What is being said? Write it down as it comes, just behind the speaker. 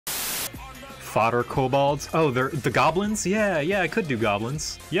Fodder kobolds. Oh, they're the goblins? Yeah, I could do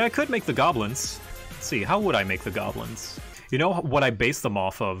goblins. Yeah, I could make the goblins. Let's see, how would I make the goblins? You know what I based them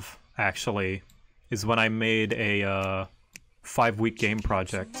off of, actually, is when I made a 5-week game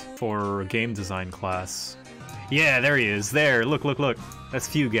project for a game design class. Yeah, there he is. There, look. That's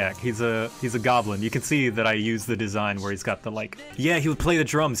Fugak. He's a goblin. You can see that I used the design where he's got the like. Yeah, he would play the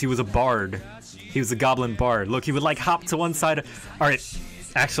drums. He was a bard. He was a goblin bard. Look, he would like hop to one side. All right,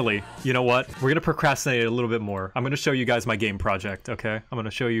 actually, you know what? We're gonna procrastinate a little bit more. I'm gonna show you guys my game project. Okay, I'm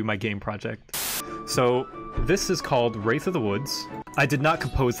gonna show you my game project. So this is called Wraith of the Woods. I did not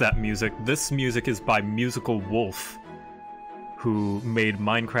compose that music. This music is by Musical Wolf, who made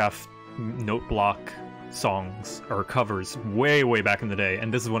Minecraft note block songs or covers way back in the day,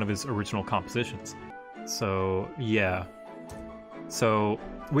 and this is one of his original compositions. So yeah, so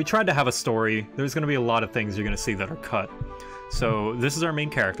we tried to have a story. There's going to be a lot of things you're going to see that are cut. So this is our main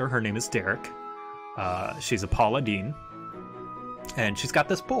character. Her name is Derek. She's a Paula Dean, and she's got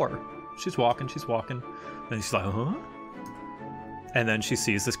this boar. She's walking, and she's like, huh? And then she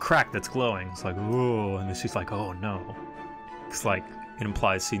sees this crack that's glowing. It's like, ooh, and then she's like, oh no. It's like, it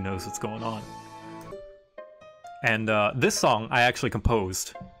implies she knows what's going on. And this song I actually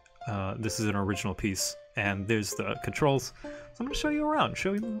composed. This is an original piece, and there's the controls. So I'm gonna show you around,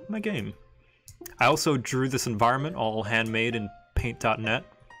 show you my game. I also drew this environment all handmade in paint.net.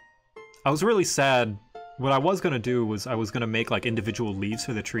 I was really sad. What I was gonna do was I was gonna make like individual leaves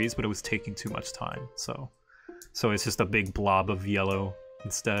for the trees, but it was taking too much time. So it's just a big blob of yellow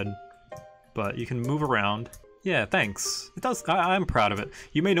instead. But you can move around. Yeah, thanks. It does. I'm proud of it.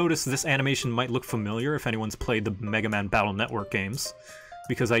 You may notice this animation might look familiar if anyone's played the Mega Man Battle Network games,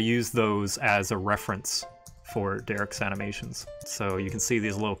 because I used those as a reference for Derek's animations. So you can see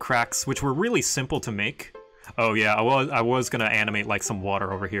these little cracks, which were really simple to make. Oh yeah, I was gonna animate like some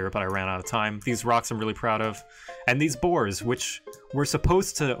water over here, but I ran out of time. These rocks I'm really proud of. And these boars, which were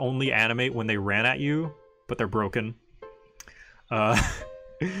supposed to only animate when they ran at you, but they're broken.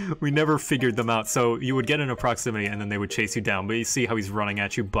 We never figured them out, so you would get into proximity and then they would chase you down, but you see how he's running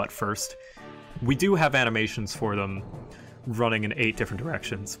at you butt first. We do have animations for them running in 8 different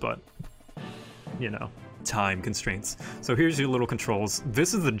directions, but, you know, time constraints. So here's your little controls.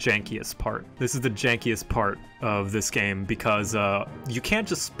 This is the jankiest part. This is the jankiest part of this game because you can't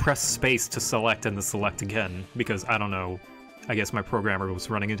just press space to select and then select again, because, I don't know, I guess my programmer was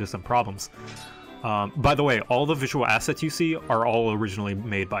running into some problems. By the way, all the visual assets you see are all originally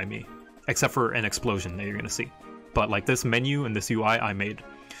made by me, except for an explosion that you're gonna see. But like this menu and this UI I made.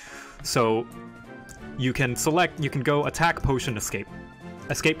 So you can select, you can go attack, potion, escape.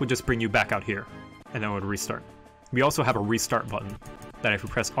 Escape would just bring you back out here, and then it would restart. We also have a restart button that if you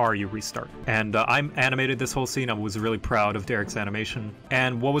press R, you restart. And I animated this whole scene. I was really proud of Derek's animation.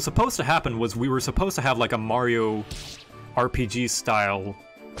 And what was supposed to happen was we were supposed to have like a Mario RPG style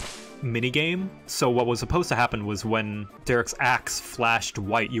minigame. So what was supposed to happen was when Derek's axe flashed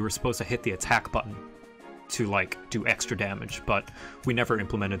white, you were supposed to hit the attack button to like do extra damage, but we never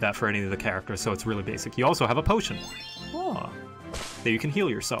implemented that for any of the characters, so it's really basic. You also have a potion that you can heal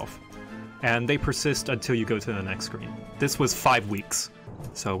yourself, and they persist until you go to the next screen. This was 5 weeks,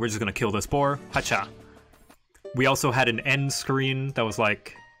 so we're just gonna kill this boar. Hacha. We also had an end screen that was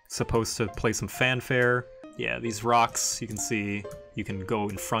like supposed to play some fanfare. Yeah, these rocks, you can see, you can go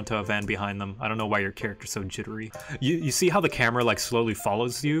in front of and behind them. I don't know why your character's so jittery. You see how the camera like slowly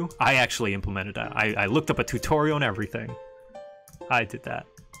follows you? I actually implemented that. I looked up a tutorial and everything. I did that.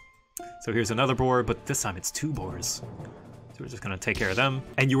 So here's another boar, but this time it's 2 boars. So we're just gonna take care of them.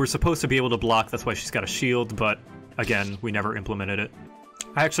 And you were supposed to be able to block, that's why she's got a shield, but again, we never implemented it.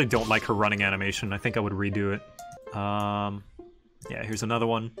 I actually don't like her running animation. I think I would redo it. Yeah, here's another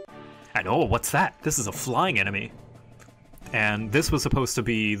one. And oh, what's that? This is a flying enemy. And this was supposed to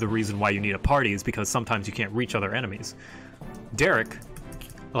be the reason why you need a party, is because sometimes you can't reach other enemies. Derek,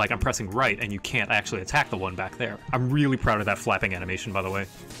 like I'm pressing right and you can't actually attack the one back there. I'm really proud of that flapping animation, by the way.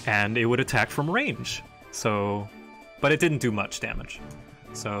 And it would attack from range. So, but it didn't do much damage.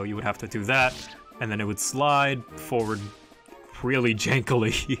 So you would have to do that, and then it would slide forward really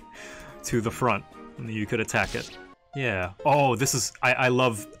jankily to the front, and you could attack it. Yeah. Oh, this is,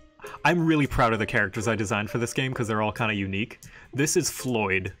 I'm really proud of the characters I designed for this game because they're all kind of unique. This is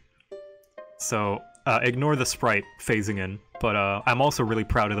Floyd. So ignore the sprite phasing in, but I'm also really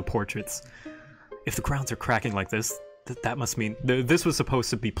proud of the portraits. If the grounds are cracking like this, that must mean this was supposed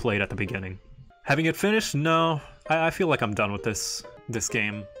to be played at the beginning. Having it finished? No. I feel like I'm done with this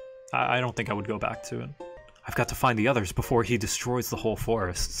game. I don't think I would go back to it. I've got to find the others before he destroys the whole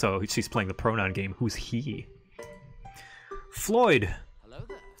forest. So she's playing the pronoun game. Who's he? Floyd. Hello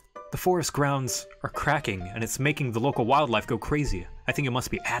there. The forest grounds are cracking, and it's making the local wildlife go crazy. I think it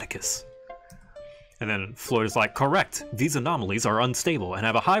must be Atticus. And then Floyd is like, correct. These anomalies are unstable and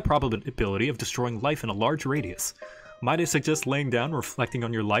have a high probability of destroying life in a large radius. Might I suggest laying down, reflecting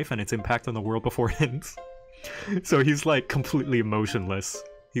on your life and its impact on the world before it ends? So he's like completely emotionless.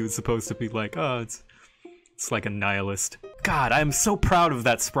 He was supposed to be like, oh, it's like a nihilist. God, I'm so proud of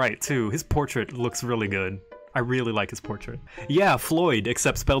that sprite too. His portrait looks really good. I really like his portrait. Yeah, Floyd,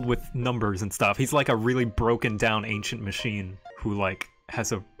 except spelled with numbers and stuff. He's like a really broken down ancient machine who like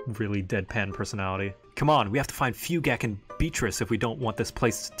has a really deadpan personality. Come on, we have to find Fugak and Beatrice if we don't want this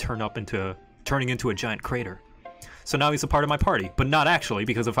place to turning into a giant crater. So now he's a part of my party, but not actually,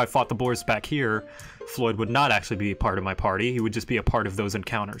 because if I fought the boars back here, Floyd would not actually be a part of my party. He would just be a part of those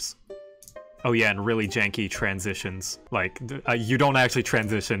encounters. Oh yeah, and really janky transitions. Like, you don't actually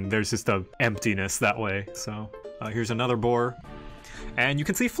transition, there's just a emptiness that way. So, here's another boar. And you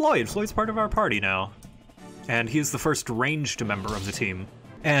can see Floyd. Floyd's part of our party now. And he is the first ranged member of the team.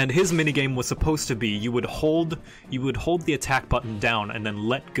 And his minigame was supposed to be, you would hold the attack button down and then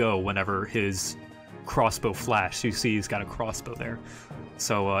let go whenever his crossbow flashed. You see he's got a crossbow there.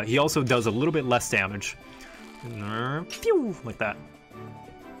 So, he also does a little bit less damage. Pew! Like that.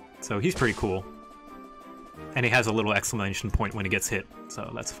 So he's pretty cool. And he has a little exclamation point when he gets hit,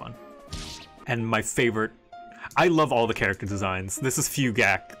 so that's fun. And my favorite... I love all the character designs. This is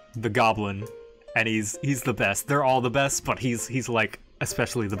Fugak, the goblin, and he's the best. They're all the best, but he's like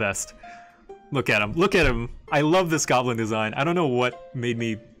especially the best. Look at him. Look at him. I love this goblin design. I don't know what made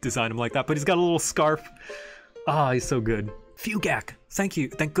me design him like that, but he's got a little scarf. Ah, he's so good. Fugak, thank you.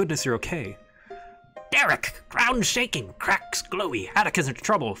 Thank goodness you're okay. Derek, ground shaking, cracks glowy, Atticus in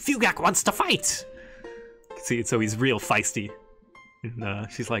trouble, Fugak wants to fight! See, so he's real feisty.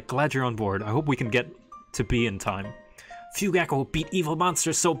 And she's like, glad you're on board, I hope we can get to B in time. Fugak will beat evil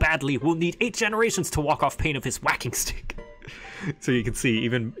monsters so badly, we'll need 8 generations to walk off pain of his whacking stick. So you can see,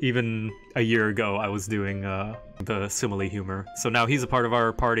 even a year ago, I was doing the simile humor. So now he's a part of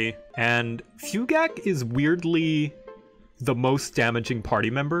our party, and Fugak is weirdly the most damaging party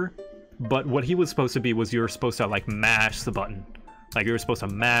member. But what he was supposed to be was you were supposed to like mash the button. Like you were supposed to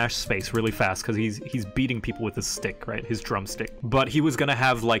mash space really fast because he's beating people with his stick, right? His drumstick. But he was gonna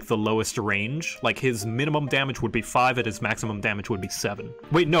have like the lowest range. Like his minimum damage would be 5 and his maximum damage would be 7.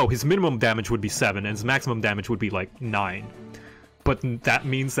 Wait, no, his minimum damage would be 7 and his maximum damage would be like 9. But that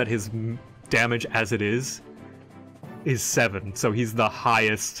means that his damage as it is 7. So he's the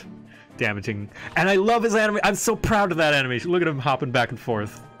highest damaging. And I love his animation. I'm so proud of that animation. Look at him hopping back and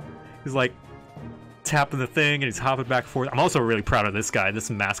forth. He's like tapping the thing and he's hopping back and forth. I'm also really proud of this guy,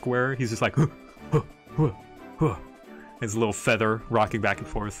 this mask wearer. He's just like, his little feather rocking back and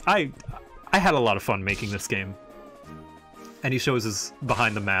forth. I had a lot of fun making this game. And he shows his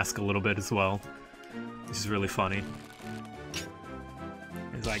behind the mask a little bit as well, which is really funny.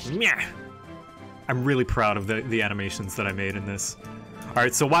 He's like, meh. I'm really proud of the animations that I made in this. All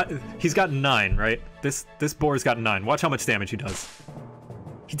right, so what? He's got 9, right? This boar's got 9. Watch how much damage he does.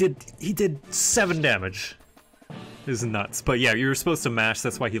 He did 7 damage. This is nuts. But yeah, you're supposed to mash.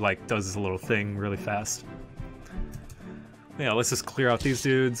 That's why he like does his little thing really fast. Yeah, let's just clear out these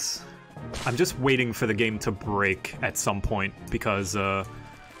dudes. I'm just waiting for the game to break at some point because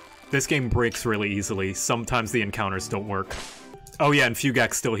this game breaks really easily. Sometimes the encounters don't work. Oh yeah, and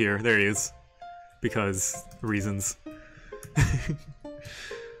Fugak's still here. There he is. Because reasons.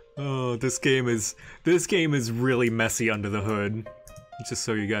 Oh, this game is really messy under the hood. Just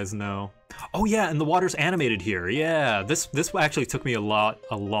so you guys know. Oh yeah, and the water's animated here. Yeah, this actually took me a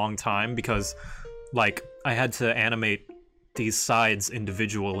long time because like I had to animate these sides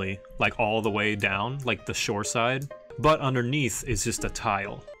individually, like all the way down, like the shore side. But underneath is just a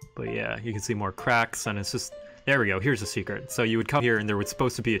tile. But yeah, you can see more cracks and it's just, there we go, here's a secret. So you would come here and there was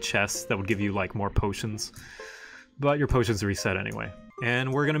supposed to be a chest that would give you like more potions. But your potions reset anyway.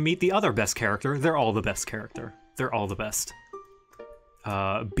 And we're gonna meet the other best character. They're all the best character. They're all the best.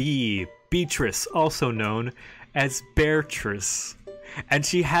 Beatrice, also known as Beatrice. And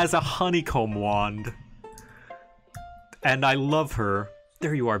she has a honeycomb wand. And I love her.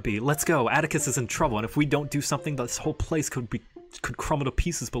 There you are, B. Let's go. Atticus is in trouble, and if we don't do something, this whole place could crumble to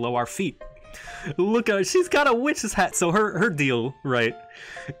pieces below our feet. Look at her. She's got a witch's hat. So her deal, right,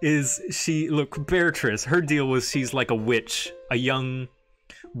 is look, Beatrice, her deal was she's like a witch, a young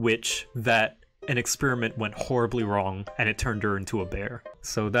witch that an experiment went horribly wrong and it turned her into a bear.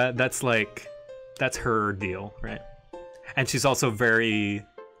 So that's her deal, right? And she's also very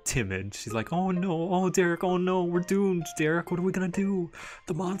timid. She's like, oh no, oh Derek, oh no, we're doomed, Derek, what are we gonna do?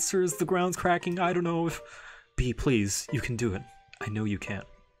 The monsters, the ground's cracking, I don't know if... B, please, you can do it. I know you can.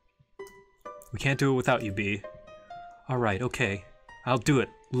 We can't do it without you, B. Alright, okay. I'll do it.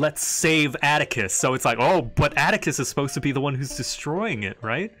 Let's save Atticus. So it's like, oh, but Atticus is supposed to be the one who's destroying it,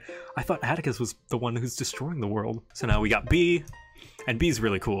 right? I thought Atticus was the one who's destroying the world. So now we got B, and B's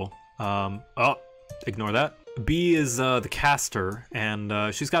really cool. Oh, ignore that. B is the caster,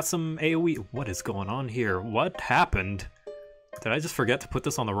 and she's got some AoE. What is going on here? What happened? Did I just forget to put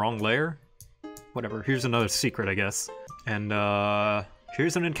this on the wrong layer? Whatever, here's another secret, I guess. And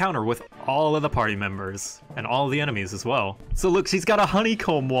here's an encounter with all of the party members, and all the enemies as well. So look, she's got a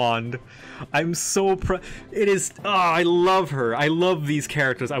honeycomb wand. I'm so it is, oh, I love her. I love these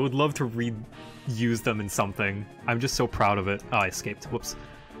characters. I would love to reuse them in something. I'm just so proud of it. Oh, I escaped, whoops.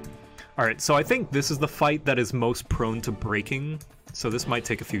 Alright, so I think this is the fight that is most prone to breaking, so this might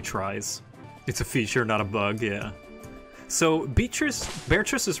take a few tries. It's a feature, not a bug, yeah. So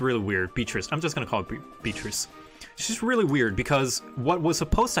Beatrice is really weird. Beatrice, I'm just gonna call her Beatrice. She's really weird because what was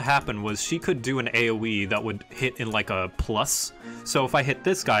supposed to happen was she could do an AoE that would hit in like a plus. So if I hit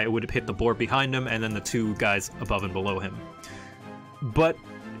this guy, it would hit the board behind him and then the two guys above and below him. But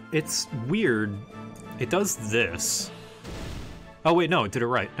it's weird. It does this. Oh wait, no, it did it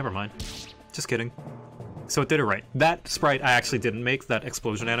right. Never mind. Just kidding. So it did it right. That sprite I actually didn't make, that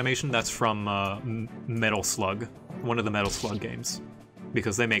explosion animation. That's from Metal Slug, one of the Metal Slug games,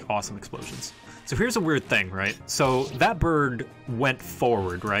 because they make awesome explosions. So here's a weird thing, right? So that bird went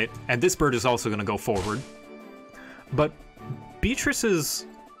forward, right? And this bird is also gonna go forward. But Beatrice's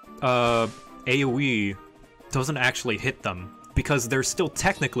AoE doesn't actually hit them because they're still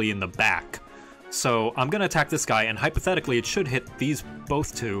technically in the back. So I'm gonna attack this guy, and hypothetically it should hit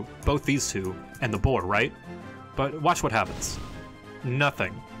both these two, and the boar, right? But watch what happens.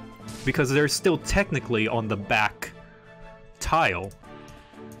 Nothing. Because they're still technically on the back tile.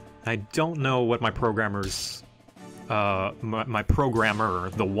 I don't know what my programmer's, my programmer,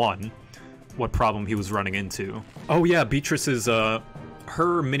 the one, what problem he was running into. Oh yeah, Beatrice's, her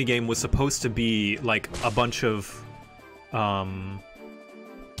minigame was supposed to be like a bunch of,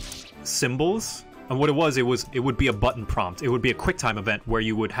 symbols, and what it would be a button prompt. It would be a QuickTime event where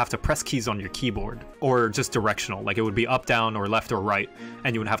you would have to press keys on your keyboard, or just directional, like it would be up, down, or left, or right,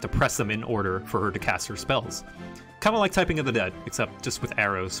 and you would have to press them in order for her to cast her spells. Kind of like Typing of the Dead, except just with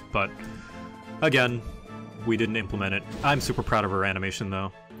arrows, but again, we didn't implement it. I'm super proud of her animation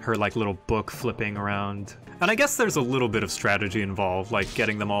though. Her like little book flipping around. And I guess there's a little bit of strategy involved, like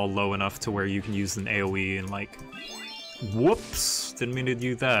getting them all low enough to where you can use an AoE and like, whoops, didn't mean to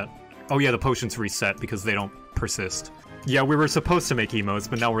do that. Oh yeah, the potions reset because they don't persist. Yeah, we were supposed to make emotes,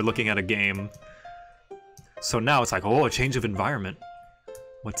 but now we're looking at a game. So now it's like, oh, a change of environment.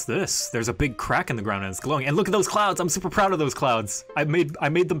 What's this? There's a big crack in the ground and it's glowing. And look at those clouds! I'm super proud of those clouds! I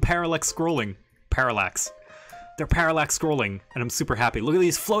made them parallax scrolling. Parallax. They're parallax scrolling, and I'm super happy. Look at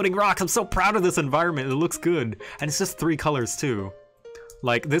these floating rocks! I'm so proud of this environment, it looks good. And it's just 3 colors too.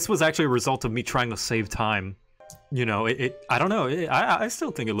 Like, this was actually a result of me trying to save time. You know, I don't know, I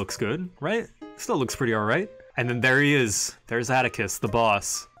still think it looks good, right? Still looks pretty alright. And then there he is. There's Atticus, the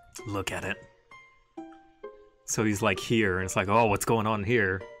boss. Look at it. So he's like here, and it's like, oh, what's going on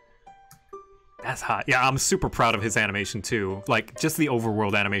here? That's hot. Yeah, I'm super proud of his animation too. Like, just the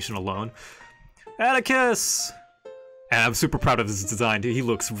overworld animation alone. Atticus! And I'm super proud of his design, dude. He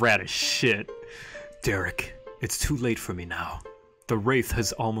looks rad as shit. Derek, it's too late for me now. The Wraith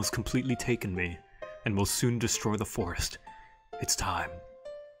has almost completely taken me, and will soon destroy the forest. It's time.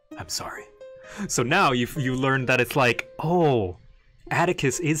 I'm sorry. So now you learn that it's like, oh,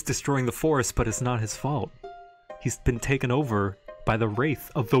 Atticus is destroying the forest, but it's not his fault. He's been taken over by the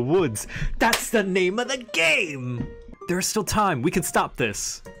Wraith of the Woods. That's the name of the game! There's still time. We can stop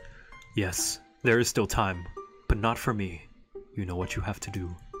this. Yes, there is still time, but not for me. You know what you have to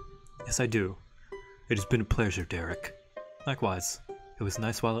do. Yes, I do. It has been a pleasure, Derek. Likewise. It was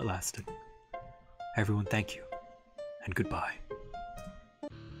nice while it lasted. Everyone, thank you, and goodbye.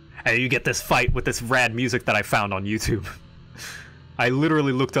 And you get this fight with this rad music that I found on YouTube. I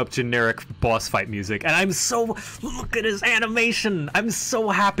literally looked up generic boss fight music, and I'm so... Look at his animation! I'm so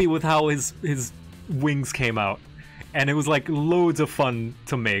happy with how his wings came out. And it was like loads of fun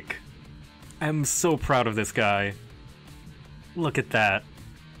to make. I'm so proud of this guy. Look at that.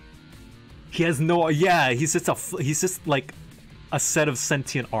 He has no... Yeah, he's just like a set of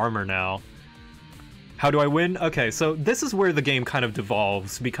sentient armor now. How do I win? Okay, so this is where the game kind of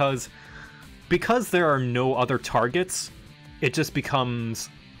devolves, because there are no other targets, it just becomes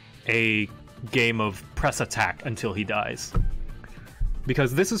a game of press attack until he dies.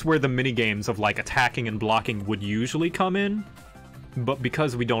 Because this is where the minigames of like attacking and blocking would usually come in, but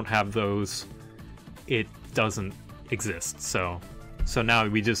because we don't have those, it doesn't exist. So now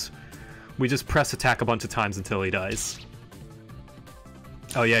we just We just press attack a bunch of times until he dies.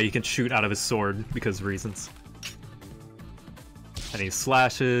 Oh yeah, you can shoot out of his sword because of reasons. And he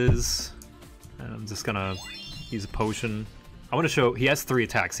slashes. And I'm just gonna use a potion. I want to show, he has 3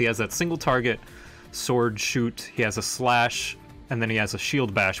 attacks. He has that single target, sword shoot, he has a slash, and then he has a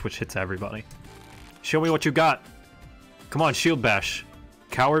shield bash, which hits everybody. Show me what you got. Come on, shield bash.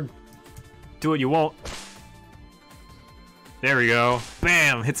 Coward. Do what you won't. There we go.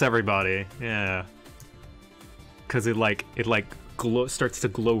 Bam! Hits everybody. Yeah. Because it starts to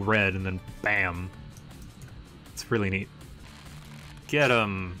glow red, and then bam. It's really neat. Get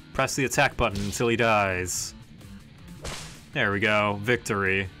him! Press the attack button until he dies. There we go.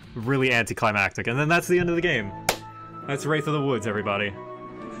 Victory. Really anticlimactic. And then that's the end of the game. That's Wraith of the Woods, everybody.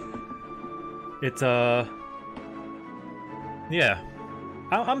 Yeah.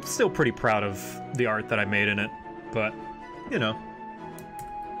 I'm still pretty proud of the art that I made in it, but, you know.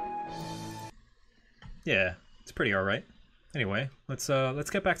 Yeah, it's pretty alright. Anyway, let's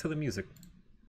get back to the music.